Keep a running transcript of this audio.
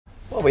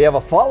Well, we have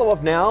a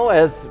follow-up now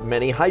as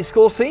many high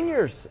school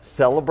seniors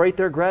celebrate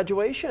their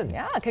graduation.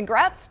 Yeah,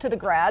 congrats to the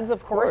grads,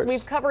 of course.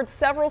 We've covered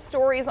several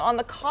stories on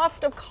the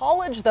cost of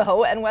college,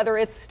 though, and whether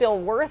it's still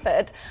worth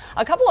it.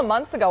 A couple of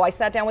months ago, I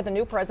sat down with the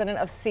new president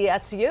of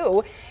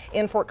CSU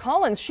in Fort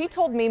Collins. She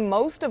told me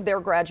most of their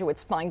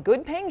graduates find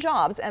good-paying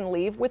jobs and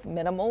leave with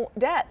minimal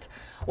debt.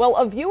 Well,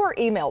 a viewer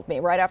emailed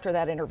me right after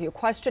that interview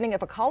questioning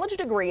if a college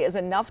degree is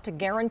enough to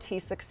guarantee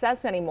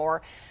success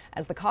anymore.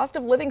 As the cost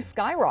of living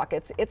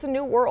skyrockets, it's a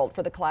new world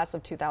for the class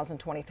of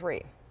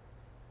 2023.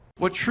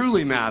 What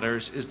truly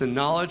matters is the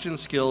knowledge and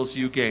skills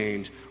you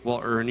gained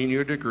while earning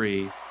your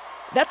degree.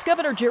 That's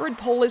Governor Jared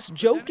Polis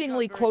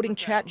jokingly quoting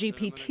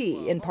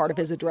ChatGPT in part of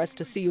his address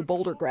to CU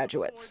Boulder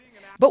graduates.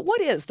 But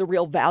what is the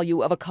real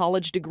value of a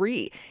college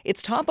degree?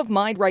 It's top of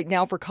mind right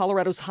now for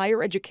Colorado's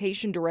higher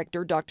education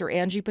director, Dr.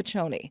 Angie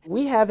Piccioni.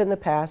 We have in the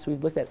past,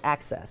 we've looked at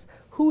access.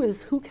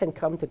 Who can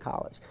come to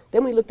college?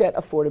 Then we looked at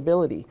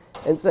affordability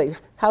and say,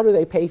 how do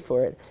they pay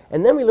for it?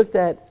 And then we looked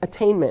at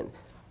attainment.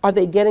 Are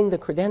they getting the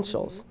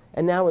credentials?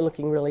 And now we're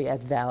looking really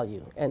at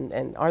value.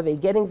 And are they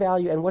getting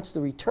value, and what's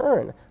the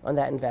return on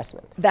that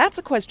investment? That's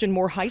a question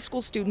more high school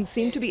students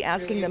seem to be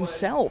asking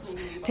themselves.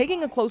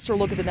 Taking a closer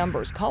look at the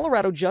numbers,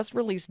 Colorado just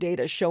released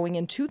data showing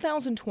in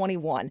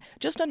 2021,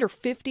 just under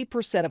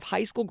 50% of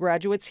high school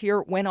graduates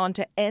here went on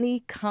to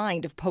any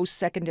kind of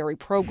post-secondary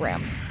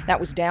program. That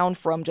was down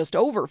from just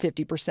over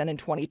 50% in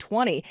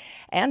 2020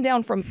 and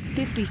down from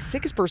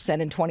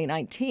 56% in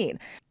 2019.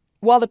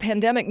 While the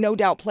pandemic no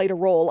doubt played a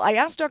role, I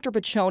asked Dr.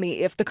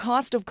 Piccioni if the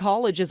cost of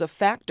college is a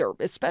factor,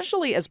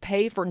 especially as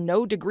pay for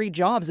no-degree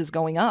jobs is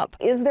going up.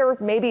 Is there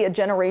maybe a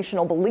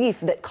generational belief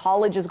that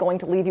college is going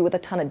to leave you with a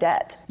ton of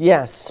debt?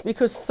 Yes,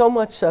 because so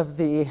much of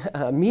the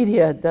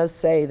media does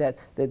say that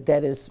the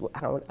debt is,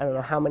 I don't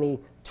know how many $1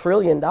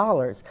 trillion,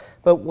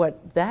 but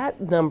what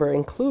that number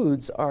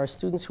includes are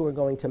students who are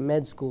going to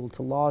med school,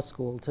 to law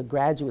school, to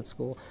graduate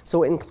school.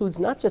 So it includes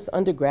not just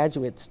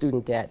undergraduate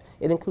student debt,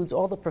 it includes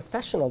all the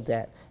professional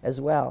debt as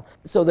well.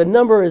 So the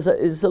number is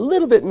a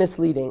little bit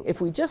misleading.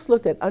 If we just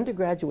looked at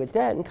undergraduate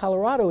debt in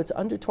Colorado, it's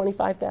under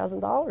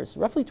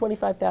 $25,000, roughly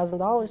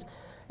 $25,000,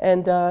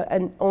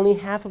 and only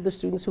half of the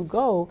students who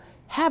go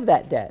have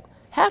that debt.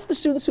 Half the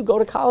students who go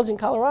to college in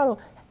Colorado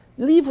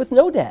leave with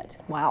no debt.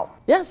 Wow.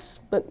 Yes,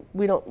 but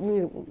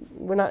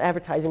we're not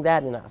advertising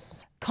that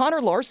enough.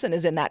 Connor Larson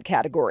is in that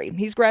category.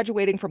 He's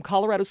graduating from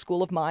Colorado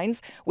School of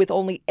Mines with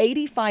only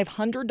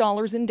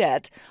 $8,500 in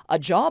debt, a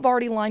job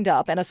already lined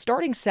up, and a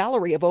starting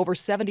salary of over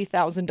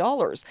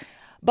 $70,000.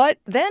 But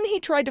then he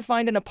tried to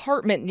find an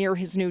apartment near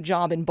his new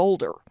job in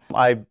Boulder.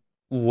 I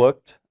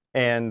looked,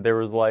 and there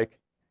was like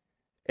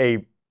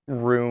a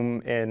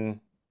room in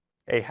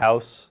a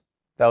house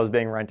that was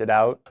being rented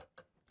out,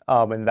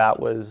 and that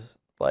was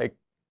like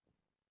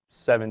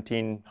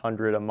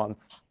 $1,700 a month.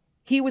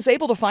 He was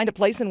able to find a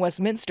place in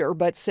Westminster,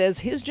 but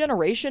says his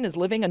generation is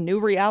living a new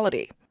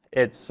reality.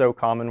 It's so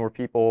common where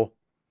people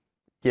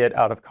get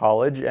out of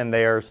college and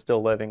they are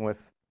still living with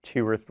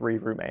 2 or 3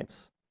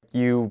 roommates.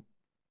 You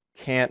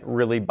can't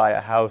really buy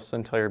a house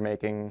until you're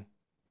making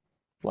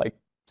like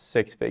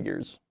 6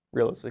 figures,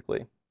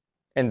 realistically.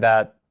 And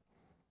that,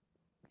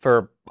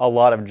 for a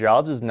lot of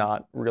jobs, is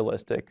not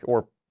realistic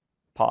or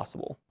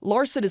possible.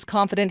 Larson is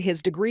confident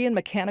his degree in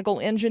mechanical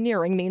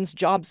engineering means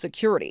job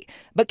security,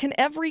 but can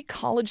every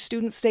college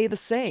student stay the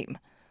same?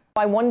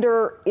 I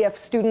wonder if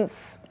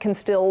students can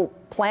still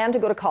plan to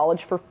go to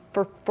college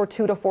for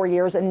 2 to 4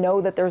 years and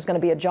know that there's going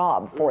to be a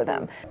job for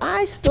them.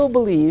 I still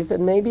believe,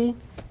 and maybe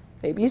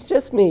it's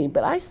just me,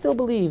 but I still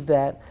believe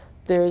that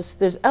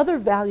there's other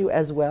value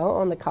as well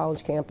on the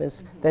college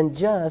campus than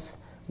just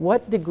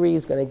what degree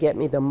is going to get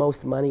me the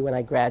most money when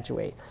I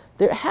graduate.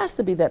 There has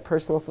to be that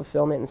personal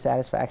fulfillment and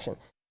satisfaction.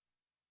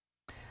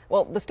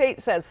 Well, the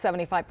state says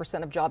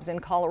 75% of jobs in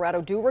Colorado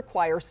do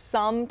require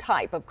some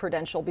type of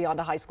credential beyond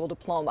a high school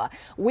diploma.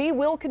 We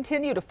will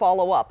continue to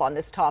follow up on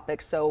this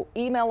topic, so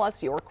email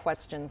us your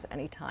questions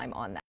anytime on that.